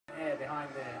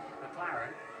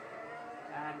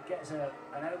gets an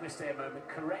oversteer moment,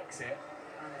 corrects it,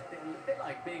 and it's a bit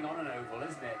like being on an oval,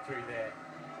 isn't it, through there,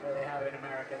 where they have it in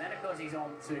America. Then, of course, he's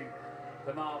on to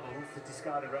the marbles, the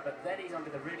discarded rubber. Then he's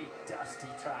onto the really dusty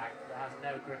track that has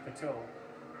no grip at all.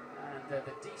 And the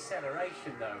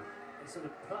deceleration, though, it sort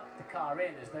of plucked the car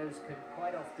in, as those can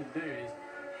quite often do. His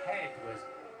head was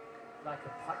like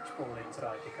a punch ball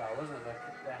inside the car, wasn't it?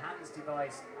 The HANS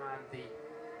device and the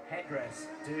headrest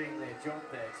doing their job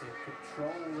there to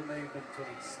control the movement to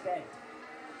an extent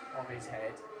of his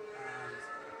head. And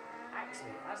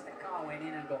actually, as the car went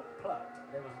in and got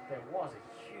plucked, there was a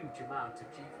huge amount of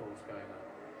G-force going on.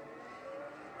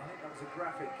 I think that was a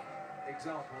graphic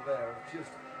example there of just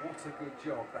what a good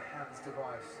job the HANS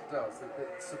device does,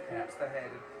 that supports the head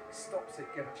and stops it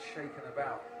getting shaken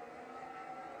about.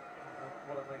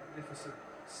 What a magnificent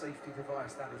safety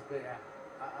device that has been. Yeah,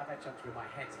 I've had chance with my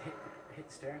head hit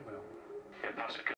the steering wheel.